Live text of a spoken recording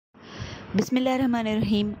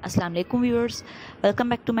बिस्मिल्लाहिर्रहमानिर्रहीम। अस्सलाम वालेकुम viewers, welcome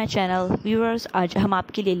back to my channel. Viewers, आज हम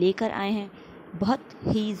आपके लिए लेकर आए हैं बहुत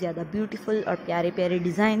ही ज़्यादा ब्यूटीफुल और प्यारे प्यारे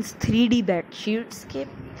डिज़ाइंस 3D बेडशीट्स के।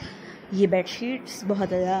 ये बेडशीट्स बहुत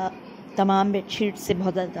ज़्यादा तमाम बेडशीट्स से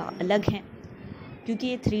बहुत ज़्यादा अलग हैं क्योंकि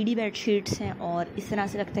ये 3D बेडशीट्स हैं और इस तरह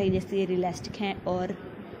से लगता है जैसे ये रियलिस्टिक हैं और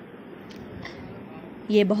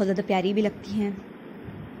ये बहुत ज़्यादा प्यारी भी लगती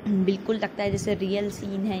हैं। बिल्कुल लगता है जैसे रियल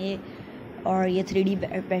सीन है ये। और ये 3D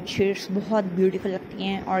बेडशीट्स बहुत ब्यूटीफुल लगती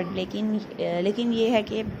हैं और लेकिन ये है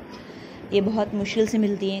कि ये बहुत मुश्किल से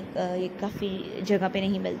मिलती हैं। ये काफ़ी जगह पे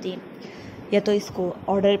नहीं मिलती, या तो इसको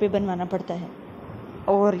ऑर्डर पे बनवाना पड़ता है।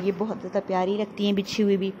 और ये बहुत ज़्यादा प्यारी लगती हैं बिछी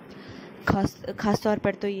हुई भी। ख़ास तौर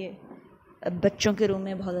पर तो ये बच्चों के रूम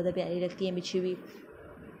में बहुत ज़्यादा प्यारी लगती हैं बिछी हुई।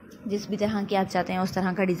 जिस भी तरह की आप चाहते हैं उस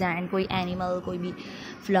तरह का डिज़ाइन, कोई एनिमल, कोई भी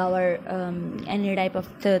flower, any type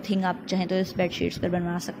of thing आप चाहें तो इस बेडशीट्स पर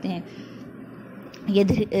बनवा सकते हैं।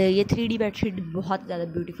 ये 3D बेडशीट बहुत ज़्यादा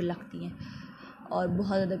ब्यूटीफुल लगती हैं और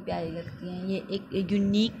बहुत ज़्यादा प्यारी लगती हैं। ये एक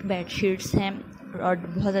यूनिक बेडशीट्स हैं और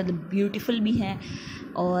बहुत ज़्यादा ब्यूटीफुल भी हैं।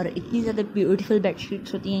 और इतनी ज़्यादा ब्यूटीफुल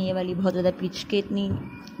बेडशीट्स होती हैं ये वाली, बहुत ज़्यादा पिच के इतनी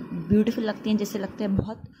ब्यूटीफुल लगती हैं जैसे लगता है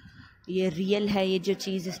बहुत ये रियल है। ये जो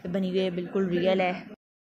चीज़ इस पर बनी हुई है बिल्कुल रियल है।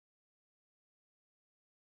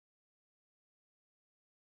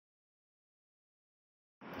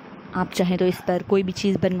 आप चाहें तो इस पर कोई भी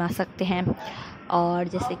चीज़ बनवा सकते हैं। और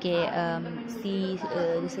जैसे कि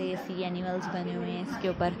जैसे सी एनिमल्स बने हुए हैं, इसके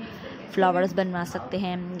ऊपर फ्लावर्स बनवा सकते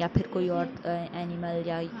हैं, या फिर कोई और एनिमल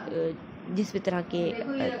या जिस भी तरह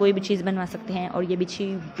के कोई भी चीज़ बनवा सकते हैं। और ये बिछी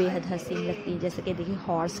बेहद हसीन लगती है। जैसे कि देखिए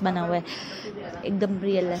हॉर्स बना हुआ है, एकदम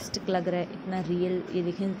रियलिस्टिक लग रहा है, इतना रियल। ये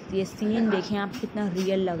देखें, ये सीन देखें आप, कितना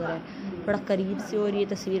रियल लग रहा है। थोड़ा करीब से और ये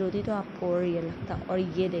तस्वीर होती तो आपको और रियल लगता। और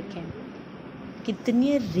ये देखें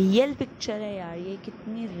कितनी रियल पिक्चर है यार, ये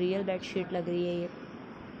कितनी रियल बेडशीट लग रही है। ये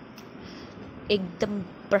एकदम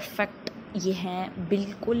परफेक्ट ये हैं,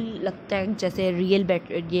 बिल्कुल लगता है जैसे रियल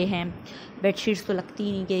ये हैं। बेडशीट्स तो लगती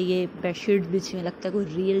ही नहीं कि ये बेडशीट बिछी में, लगता है कोई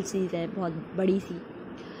रियल चीज़ है बहुत बड़ी सी।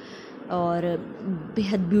 और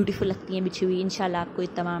बेहद ब्यूटीफुल लगती हैं बिछी हुई। इंशाल्लाह आपको ये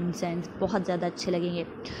तमाम डिज़ाइन बहुत ज़्यादा अच्छे लगेंगे।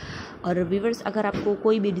 और व्यूअर्स, अगर आपको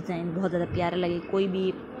कोई भी डिज़ाइन बहुत ज़्यादा प्यारा लगे, कोई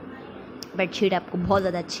भी बेडशीट आपको बहुत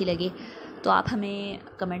ज़्यादा अच्छी लगे, तो आप हमें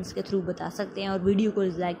कमेंट्स के थ्रू बता सकते हैं। और वीडियो को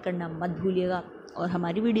लाइक करना मत भूलिएगा और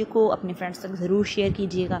हमारी वीडियो को अपने फ्रेंड्स तक ज़रूर शेयर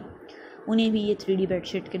कीजिएगा। उन्हें भी ये 3D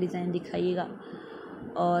बेडशीट के डिज़ाइन दिखाइएगा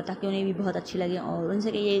और ताकि उन्हें भी बहुत अच्छी लगे। और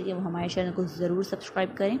उनसे कहिए कि वो हमारे चैनल को ज़रूर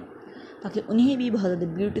सब्सक्राइब करें ताकि उन्हें भी बहुत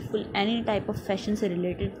ज़्यादा beautiful any type of fashion से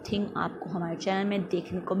रिलेटेड थिंग आपको हमारे चैनल में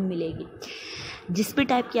देखने को मिलेगी। जिस भी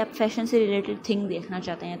टाइप की आप फैशन से रिलेटेड थिंग देखना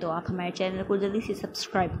चाहते हैं तो आप हमारे चैनल को जल्दी से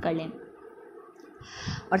सब्सक्राइब कर लें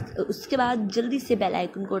और उसके बाद जल्दी से बेल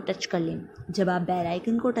आइकन को टच कर लें। जब आप बेल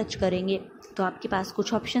आइकन को टच करेंगे तो आपके पास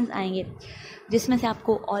कुछ ऑप्शंस आएंगे जिसमें से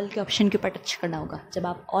आपको ऑल के ऑप्शन के ऊपर टच करना होगा। जब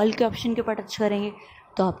आप ऑल के ऑप्शन के ऊपर टच करेंगे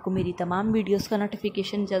तो आपको मेरी तमाम वीडियोस का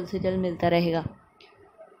नोटिफिकेशन जल्द से जल्द मिलता रहेगा।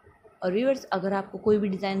 और व्यूअर्स, अगर आपको कोई भी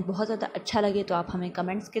डिज़ाइन बहुत ज़्यादा अच्छा लगे तो आप हमें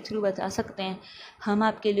कमेंट्स के थ्रू बता सकते हैं। हम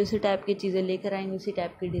आपके लिए उसी टाइप की चीज़ें लेकर आएंगे, उसी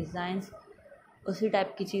टाइप की डिज़ाइंस, उसी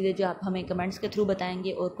टाइप की चीज़ें जो आप हमें कमेंट्स के थ्रू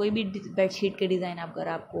बताएंगे। और कोई भी बेडशीट के डिज़ाइन अगर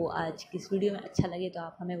आपको आज की इस वीडियो में अच्छा लगे तो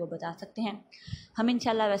आप हमें वो बता सकते हैं। हम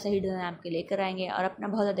इंशाल्लाह वैसा ही डिज़ाइन आपके लेकर आएंगे। और अपना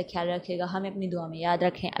बहुत ज़्यादा ख्याल रखिएगा, हमें अपनी दुआ में याद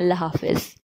रखें। अल्लाह हाफ़िज़।